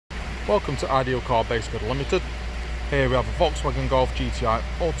Welcome to Ideal Car Base Good Limited. Here we have a Volkswagen Golf GTI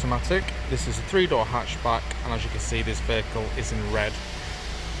Automatic. This is a 3-door hatchback, and as you can see this vehicle is in red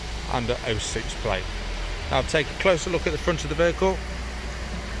and a 06 plate. Now take a closer look at the front of the vehicle.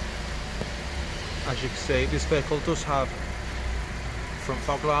 As you can see, this vehicle does have front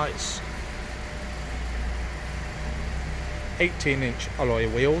fog lights, 18-inch alloy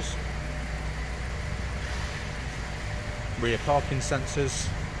wheels, rear parking sensors,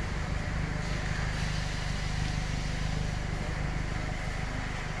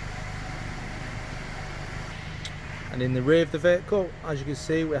 and in the rear of the vehicle, as you can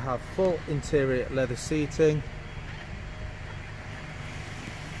see, we have full interior leather seating,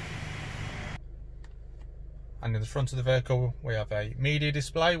 and in the front of the vehicle we have a media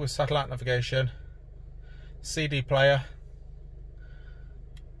display with satellite navigation, CD player,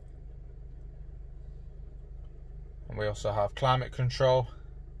 and we also have climate control,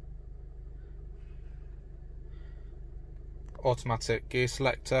 automatic gear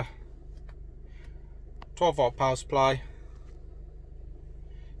selector, 12-volt power supply,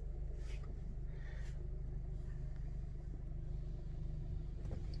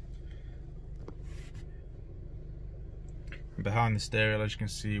 and behind the steering, as you can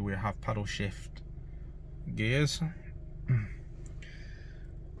see, we have paddle shift gears,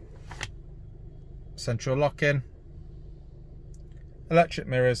 central locking, electric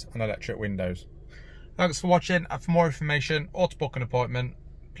mirrors and electric windows. Thanks for watching, and for more information or to book an appointment,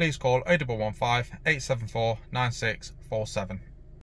 please call 0115 874 9647.